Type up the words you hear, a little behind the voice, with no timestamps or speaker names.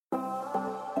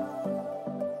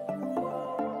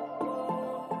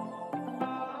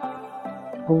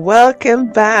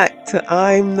Welcome back to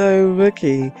I'm No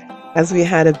Rookie, as we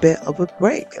had a bit of a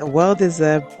break, a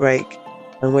well-deserved break,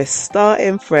 and we're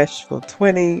starting fresh for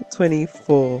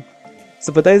 2024.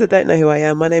 So for those that don't know who I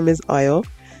am, my name is Ayo,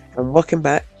 and welcome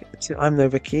back to I'm No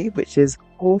Rookie, which is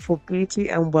all for beauty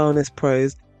and wellness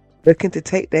pros looking to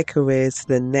take their careers to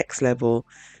the next level.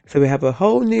 So we have a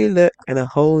whole new look and a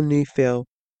whole new feel.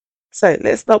 So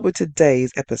let's start with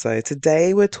today's episode.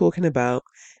 Today we're talking about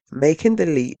making the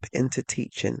leap into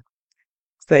teaching.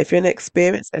 So if you're an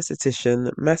experienced esthetician,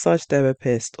 massage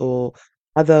therapist, or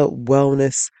other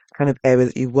wellness kind of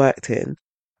areas that you've worked in,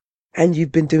 and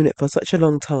you've been doing it for such a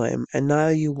long time, and now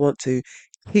you want to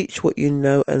teach what you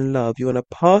know and love, you want to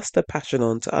pass the passion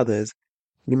on to others,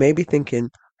 you may be thinking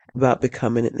about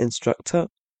becoming an instructor,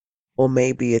 or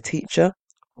maybe a teacher,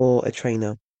 or a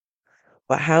trainer.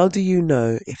 But how do you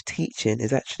know if teaching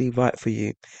is actually right for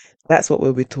you? That's what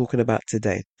we'll be talking about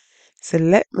today. So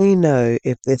let me know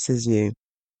if this is you.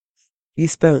 You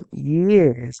spent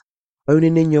years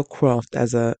honing in your craft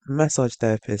as a massage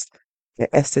therapist, an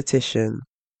esthetician,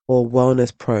 or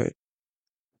wellness pro.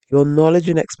 Your knowledge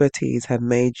and expertise have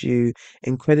made you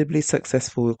incredibly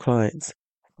successful with clients,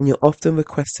 and you're often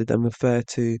requested and referred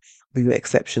to with your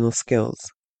exceptional skills.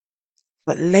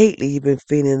 But lately, you've been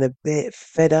feeling a bit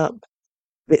fed up,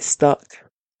 a bit stuck.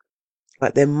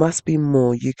 Like there must be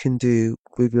more you can do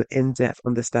with your in depth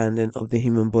understanding of the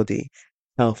human body,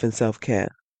 health, and self care.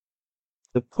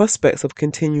 The prospects of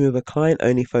continuing with a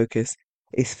client-only focus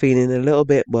is feeling a little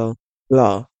bit, well,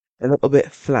 blah, a little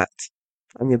bit flat,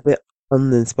 and you're a bit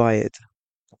uninspired.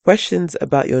 Questions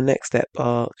about your next step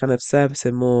are kind of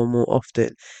surfacing more and more often.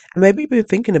 And maybe you've been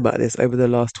thinking about this over the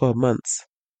last 12 months.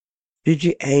 Did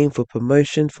you aim for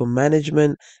promotion, for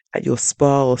management at your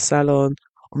spa or salon,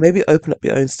 or maybe open up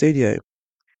your own studio?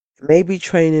 Maybe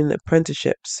training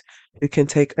apprenticeships who can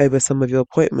take over some of your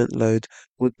appointment load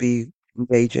would be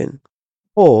engaging.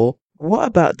 Or what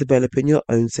about developing your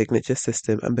own signature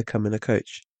system and becoming a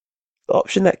coach? The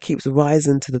option that keeps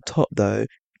rising to the top, though,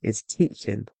 is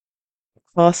teaching,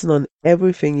 passing on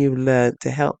everything you've learned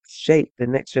to help shape the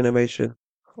next generation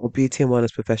of beauty and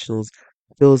wellness professionals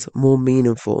feels more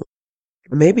meaningful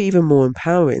and maybe even more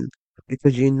empowering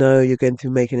because you know you're going to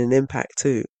be making an impact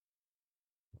too.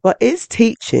 But is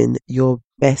teaching your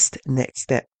best next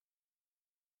step?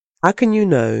 How can you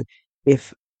know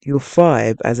if you'll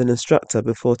thrive as an instructor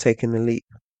before taking the leap?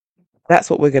 That's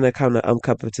what we're going to kind of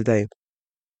uncover today.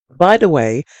 By the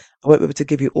way, I won't be able to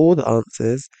give you all the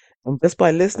answers, and just by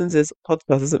listening to this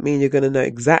podcast doesn't mean you're going to know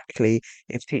exactly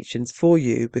if teaching's for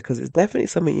you, because it's definitely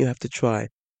something you have to try.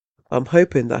 I'm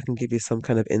hoping that I can give you some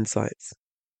kind of insights.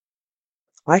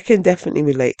 I can definitely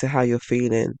relate to how you're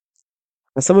feeling.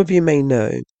 As some of you may know,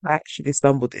 I actually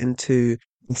stumbled into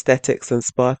aesthetics and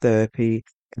spa therapy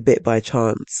a bit by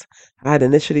chance. I had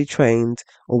initially trained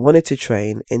or wanted to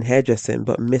train in hairdressing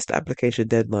but missed the application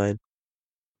deadline.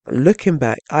 Looking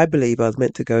back, I believe I was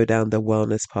meant to go down the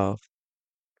wellness path.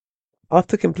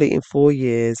 After completing 4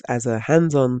 years as a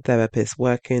hands-on therapist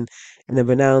working in a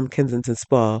renowned Kensington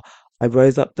spa, I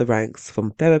rose up the ranks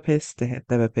from therapist to head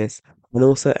therapist and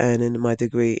also earning my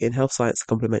degree in health science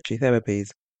complementary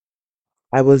therapies.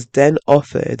 I was then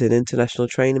offered an international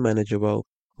training manager role,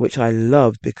 which I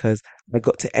loved because I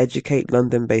got to educate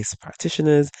London-based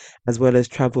practitioners as well as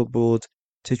travel abroad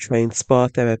to train spa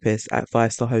therapists at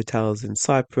five-star hotels in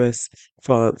Cyprus,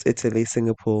 France, Italy,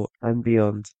 Singapore, and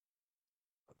beyond.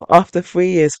 After 3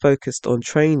 years focused on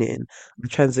training, I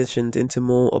transitioned into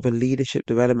more of a leadership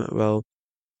development role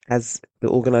as the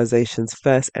organization's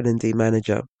first L&D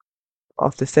manager.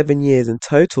 After 7 years in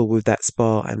total with that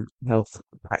spa and health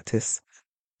practice,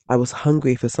 I was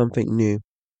hungry for something new,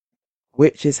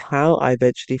 which is how I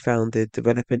eventually founded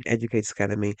Development Educators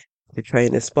Academy to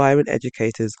train aspiring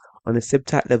educators on a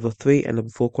CIBTAC Level 3 and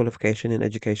Level 4 qualification in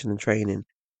education and training.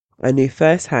 I knew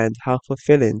firsthand how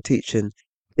fulfilling teaching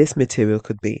this material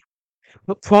could be.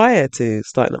 But prior to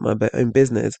starting up my own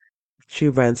business, she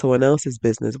ran someone else's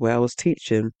business where I was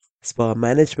teaching spa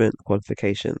management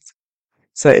qualifications.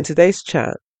 So in today's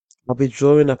chat, I'll be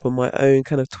drawing up on my own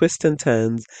kind of twists and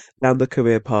turns down the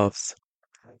career paths.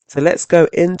 So let's go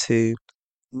into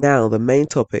now the main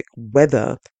topic,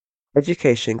 whether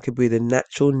education could be the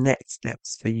natural next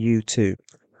steps for you too.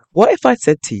 What if I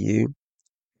said to you,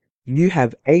 you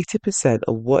have 80%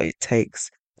 of what it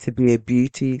takes to be a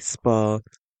beauty, spa,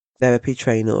 therapy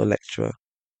trainer or lecturer?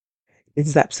 This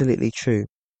is absolutely true.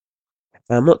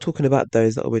 And I'm not talking about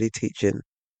those that are already teaching.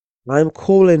 I'm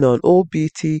calling on all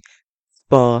beauty,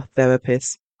 spa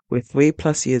therapists with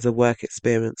 3+ years of work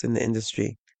experience in the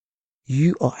industry.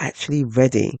 You are actually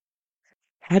ready.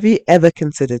 Have you ever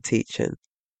considered teaching?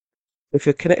 If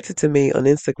you're connected to me on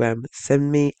Instagram,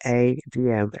 send me a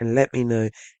DM and let me know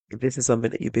if this is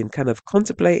something that you've been kind of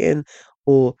contemplating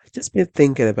or just been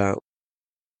thinking about.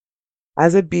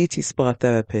 As a beauty spa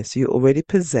therapist, you already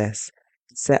possess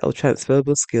a set of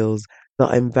transferable skills that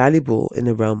are invaluable in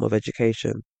the realm of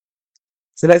education.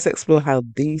 So let's explore how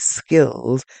these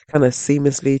skills kind of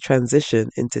seamlessly transition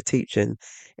into teaching,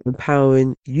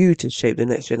 empowering you to shape the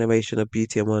next generation of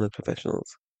beauty and wellness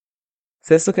professionals.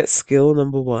 So let's look at skill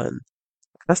number one,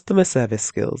 customer service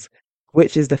skills,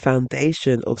 which is the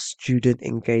foundation of student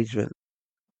engagement.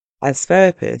 As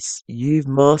therapists, you've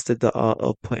mastered the art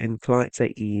of putting clients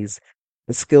at ease,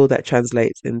 a skill that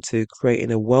translates into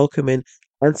creating a welcoming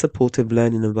and supportive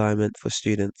learning environment for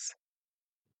students.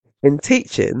 In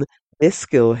teaching, this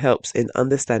skill helps in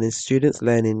understanding students'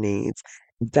 learning needs,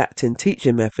 adapting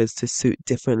teaching methods to suit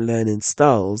different learning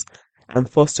styles, and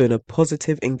fostering a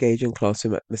positive, engaging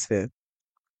classroom atmosphere.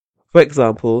 For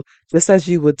example, just as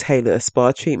you would tailor a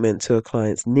spa treatment to a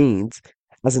client's needs,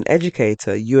 as an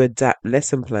educator, you adapt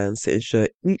lesson plans to ensure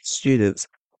each student's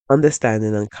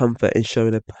understanding and comfort,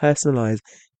 ensuring a personalized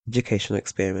educational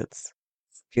experience.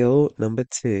 Skill number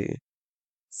two,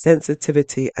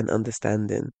 sensitivity and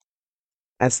understanding.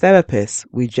 As therapists,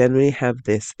 we generally have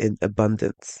this in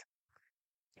abundance.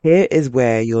 Here is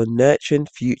where you're nurturing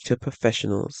future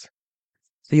professionals.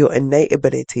 So your innate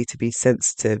ability to be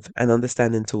sensitive and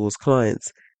understanding towards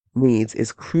clients' needs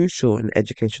is crucial in an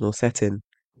educational setting.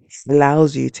 It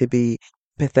allows you to be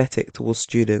empathetic towards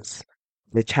students,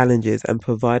 their challenges, and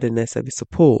provide the necessary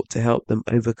support to help them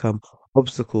overcome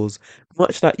obstacles,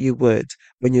 much like you would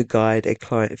when you guide a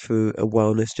client through a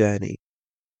wellness journey.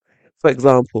 For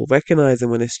example, recognizing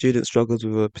when a student struggles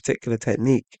with a particular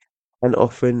technique and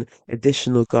offering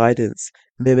additional guidance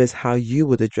mirrors how you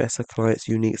would address a client's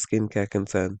unique skincare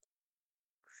concern.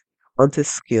 Onto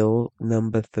skill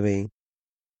number three,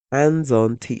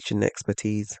 hands-on teaching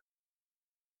expertise.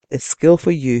 A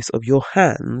skillful use of your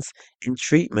hands in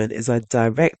treatment is a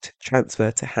direct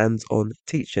transfer to hands-on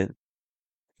teaching.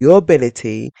 Your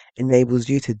ability enables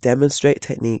you to demonstrate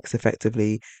techniques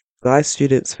effectively, guide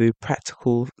students through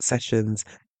practical sessions,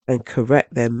 and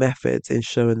correct their methods,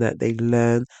 ensuring that they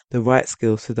learn the right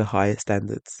skills to the highest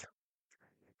standards.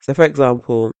 So, for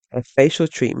example, a facial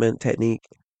treatment technique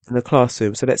in the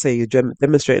classroom. So, let's say you're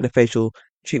demonstrating a facial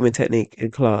treatment technique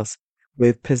in class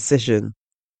with precision,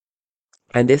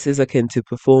 and this is akin to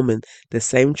performing the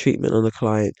same treatment on the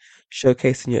client,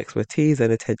 showcasing your expertise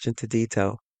and attention to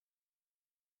detail.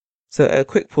 So, a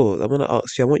quick pause. I want to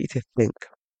ask you, I want you to think,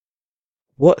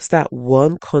 what's that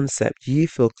one concept you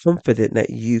feel confident that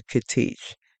you could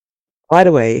teach? By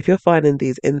the way, if you're finding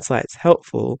these insights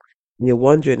helpful and you're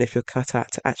wondering if you're cut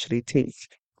out to actually teach,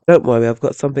 don't worry, I've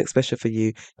got something special for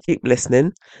you. Keep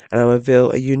listening, and I'll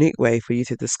reveal a unique way for you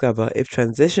to discover if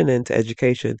transitioning to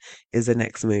education is the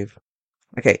next move.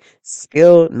 Okay,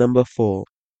 skill number four.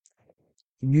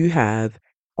 You have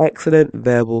excellent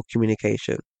verbal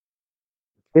communication.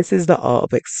 This is the art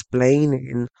of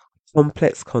explaining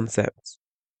complex concepts.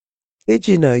 Did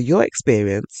you know your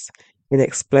experience in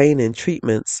explaining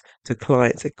treatments to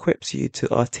clients equips you to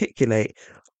articulate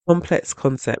complex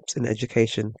concepts in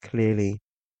education clearly?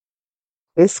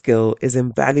 This skill is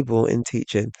invaluable in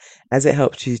teaching as it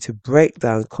helps you to break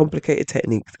down complicated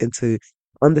techniques into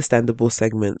understandable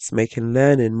segments, making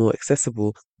learning more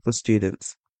accessible for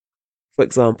students. For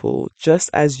example, just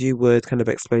as you would kind of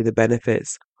explain the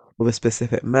benefits of a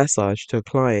specific massage to a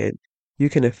client, you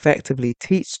can effectively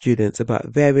teach students about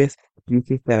various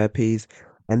beauty therapies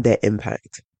and their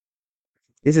impact.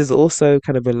 This is also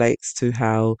kind of relates to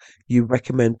how you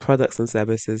recommend products and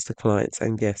services to clients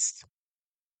and guests.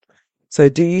 So,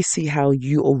 do you see how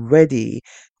you already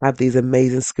have these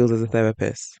amazing skills as a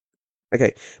therapist?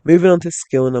 Okay, moving on to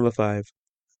skill number five,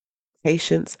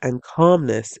 patience and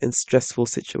calmness in stressful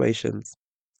situations.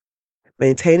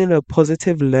 Maintaining a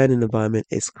positive learning environment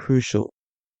is crucial.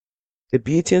 The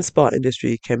beauty and spa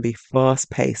industry can be fast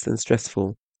paced and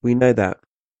stressful. We know that.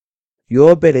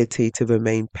 Your ability to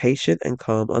remain patient and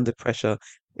calm under pressure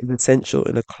is essential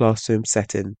in a classroom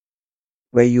setting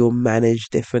where you'll manage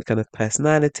different kind of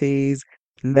personalities,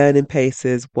 learning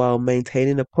paces while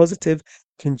maintaining a positive,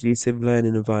 conducive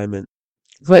learning environment.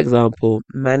 For example,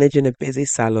 managing a busy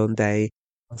salon day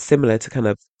is similar to kind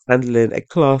of handling a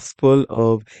class full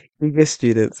of eager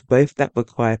students, both that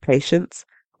require patience,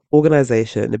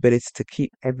 organization, and ability to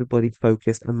keep everybody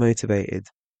focused and motivated.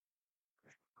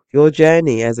 Your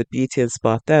journey as a beauty and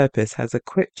spa therapist has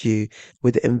equipped you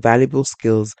with invaluable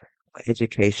skills for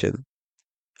education.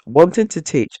 Wanting to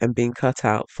teach and being cut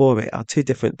out for it are two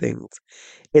different things.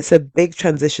 It's a big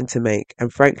transition to make,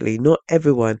 and frankly, not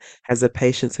everyone has the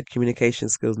patience and communication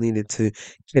skills needed to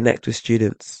connect with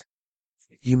students.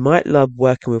 You might love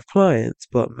working with clients,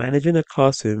 but managing a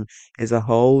classroom is a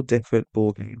whole different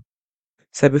ballgame.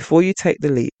 So before you take the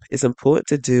leap, it's important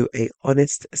to do a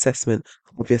honest assessment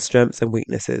of your strengths and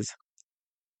weaknesses.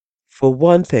 For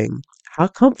one thing, how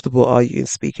comfortable are you in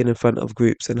speaking in front of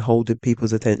groups and holding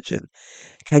people's attention?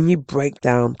 Can you break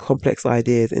down complex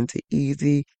ideas into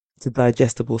easy to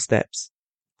digestible steps?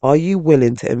 Are you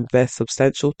willing to invest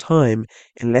substantial time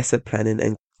in lesson planning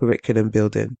and curriculum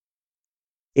building?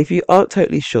 If you aren't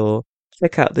totally sure,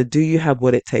 check out the Do You Have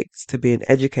What It Takes to Be an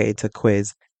Educator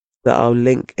quiz that I'll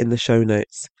link in the show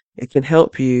notes. It can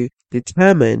help you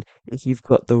determine if you've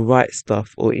got the right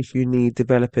stuff or if you need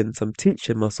developing some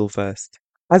teaching muscle first.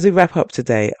 As we wrap up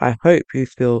today, I hope you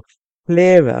feel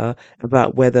clearer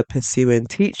about whether pursuing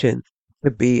teaching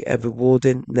could be a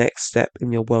rewarding next step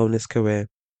in your wellness career.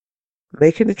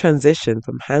 Making the transition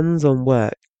from hands-on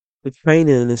work to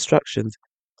training and instructions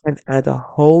can add a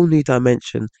whole new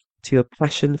dimension to your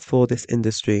passion for this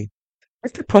industry.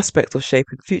 If the prospect of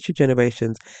shaping future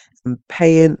generations and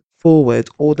paying forward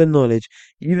all the knowledge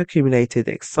you've accumulated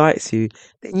excites you,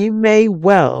 then you may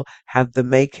well have the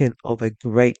making of a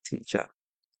great teacher.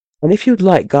 And if you'd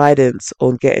like guidance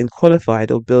on getting qualified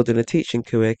or building a teaching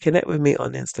career, connect with me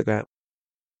on Instagram.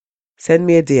 Send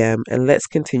me a DM and let's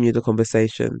continue the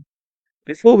conversation.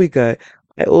 Before we go,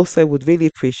 I also would really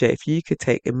appreciate if you could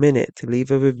take a minute to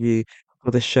leave a review for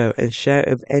the show and share it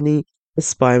with any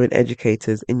aspiring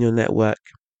educators in your network.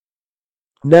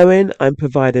 Knowing I'm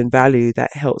providing value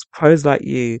that helps pros like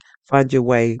you find your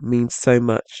way means so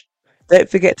much. Don't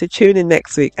forget to tune in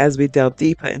next week as we delve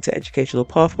deeper into educational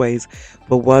pathways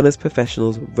for wellness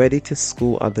professionals ready to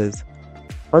school others.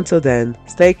 Until then,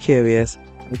 stay curious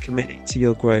and committed to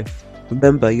your growth.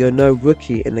 Remember, you're no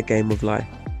rookie in the game of life.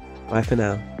 Bye for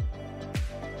now.